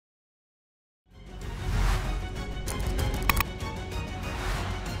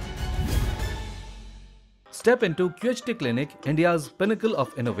Step into QHT Clinic, India's pinnacle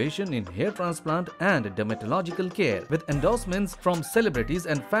of innovation in hair transplant and dermatological care. With endorsements from celebrities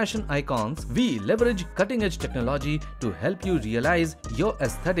and fashion icons, we leverage cutting-edge technology to help you realize your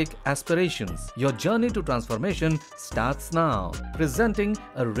aesthetic aspirations. Your journey to transformation starts now. Presenting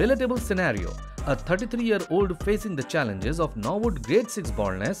a relatable scenario. A 33-year-old facing the challenges of Norwood grade 6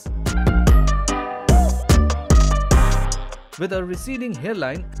 baldness with a receding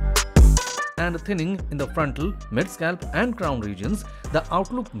hairline and thinning in the frontal, mid-scalp and crown regions, the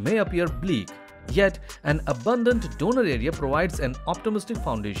outlook may appear bleak. Yet, an abundant donor area provides an optimistic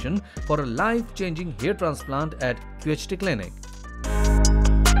foundation for a life-changing hair transplant at QHT Clinic.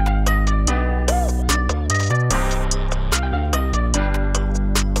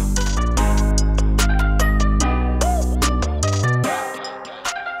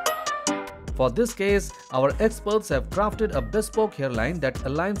 For this case, our experts have crafted a bespoke hairline that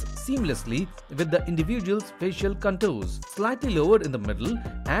aligns seamlessly with the individual's facial contours. Slightly lowered in the middle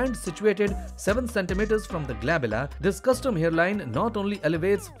and situated 7 cm from the glabella, this custom hairline not only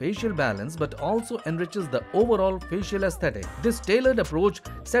elevates facial balance but also enriches the overall facial aesthetic. This tailored approach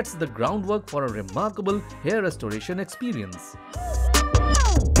sets the groundwork for a remarkable hair restoration experience.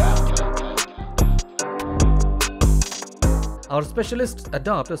 Our specialists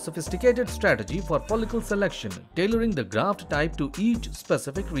adopt a sophisticated strategy for follicle selection, tailoring the graft type to each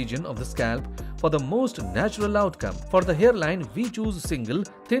specific region of the scalp for the most natural outcome. For the hairline, we choose single,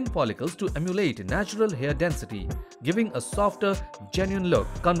 thin follicles to emulate natural hair density, giving a softer, genuine look.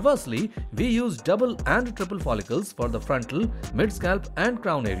 Conversely, we use double and triple follicles for the frontal, mid-scalp and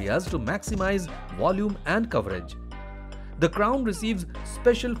crown areas to maximize volume and coverage. The crown receives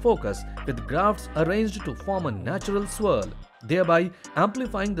special focus with grafts arranged to form a natural swirl, thereby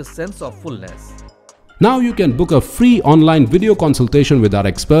amplifying the sense of fullness. Now you can book a free online video consultation with our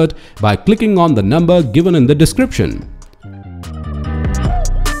expert by clicking on the number given in the description.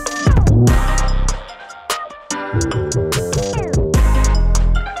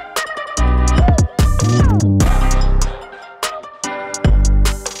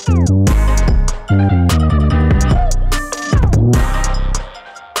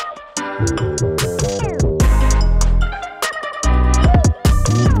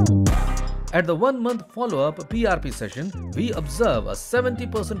 At the 1-month follow-up PRP session, we observe a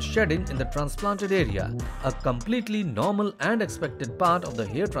 70% shedding in the transplanted area, a completely normal and expected part of the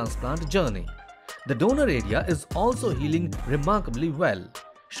hair transplant journey. The donor area is also healing remarkably well,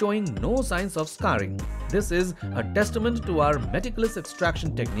 showing no signs of scarring. This is a testament to our meticulous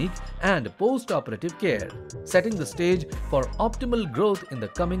extraction technique and post-operative care, setting the stage for optimal growth in the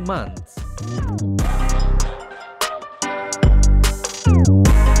coming months.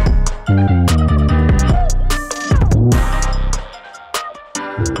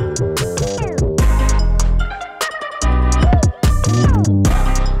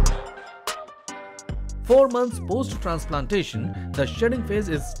 Four months post-transplantation, the shedding phase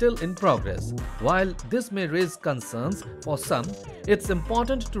is still in progress. While this may raise concerns for some, it's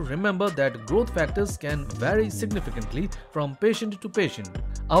important to remember that growth factors can vary significantly from patient to patient.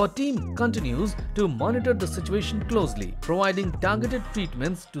 Our team continues to monitor the situation closely, providing targeted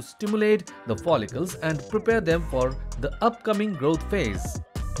treatments to stimulate the follicles and prepare them for the upcoming growth phase.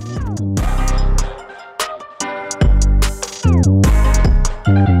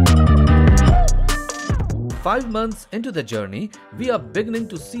 5 months into the journey, we are beginning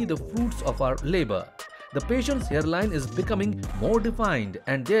to see the fruits of our labor. The patient's hairline is becoming more defined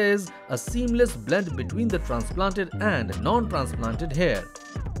and there is a seamless blend between the transplanted and non-transplanted hair.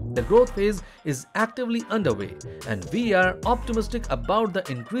 The growth phase is actively underway and we are optimistic about the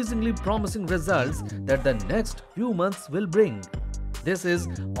increasingly promising results that the next few months will bring. This is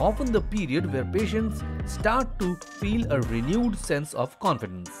often the period where patients start to feel a renewed sense of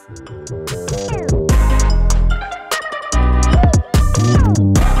confidence.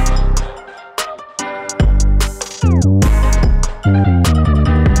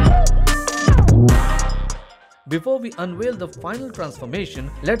 Before we unveil the final transformation,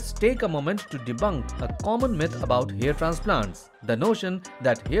 let's take a moment to debunk a common myth about hair transplants. The notion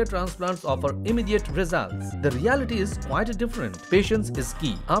that hair transplants offer immediate results. The reality is quite different. Patience is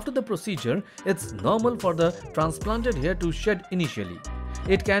key. After the procedure, it's normal for the transplanted hair to shed initially.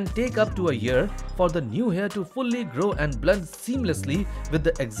 It can take up to a year for the new hair to fully grow and blend seamlessly with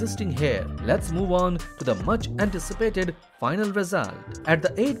the existing hair. Let's move on to the much anticipated final result. At the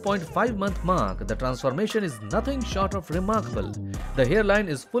 8.5-month mark, the transformation is nothing short of remarkable. The hairline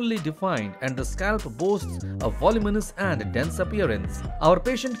is fully defined and the scalp boasts a voluminous and dense appearance. Our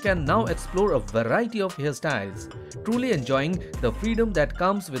patient can now explore a variety of hairstyles, truly enjoying the freedom that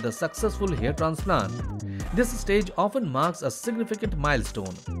comes with a successful hair transplant. This stage often marks a significant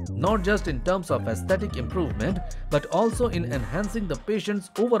milestone, not just in terms of aesthetic improvement, but also in enhancing the patient's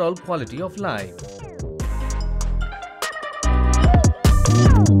overall quality of life.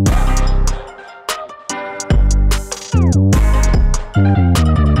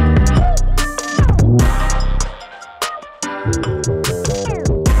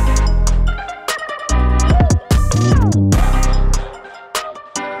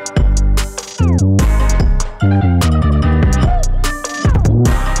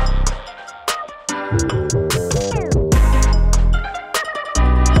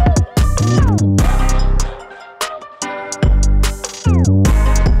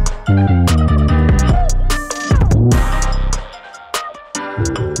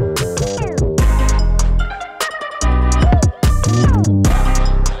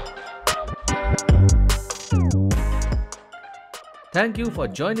 Thank you for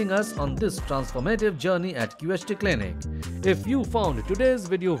joining us on this transformative journey at QHT Clinic. If you found today's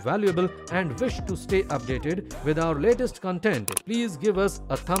video valuable and wish to stay updated with our latest content, please give us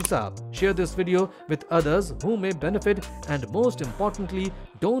a thumbs up. Share this video with others who may benefit, and most importantly,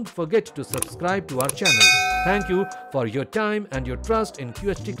 don't forget to subscribe to our channel. Thank you for your time and your trust in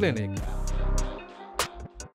QHT Clinic.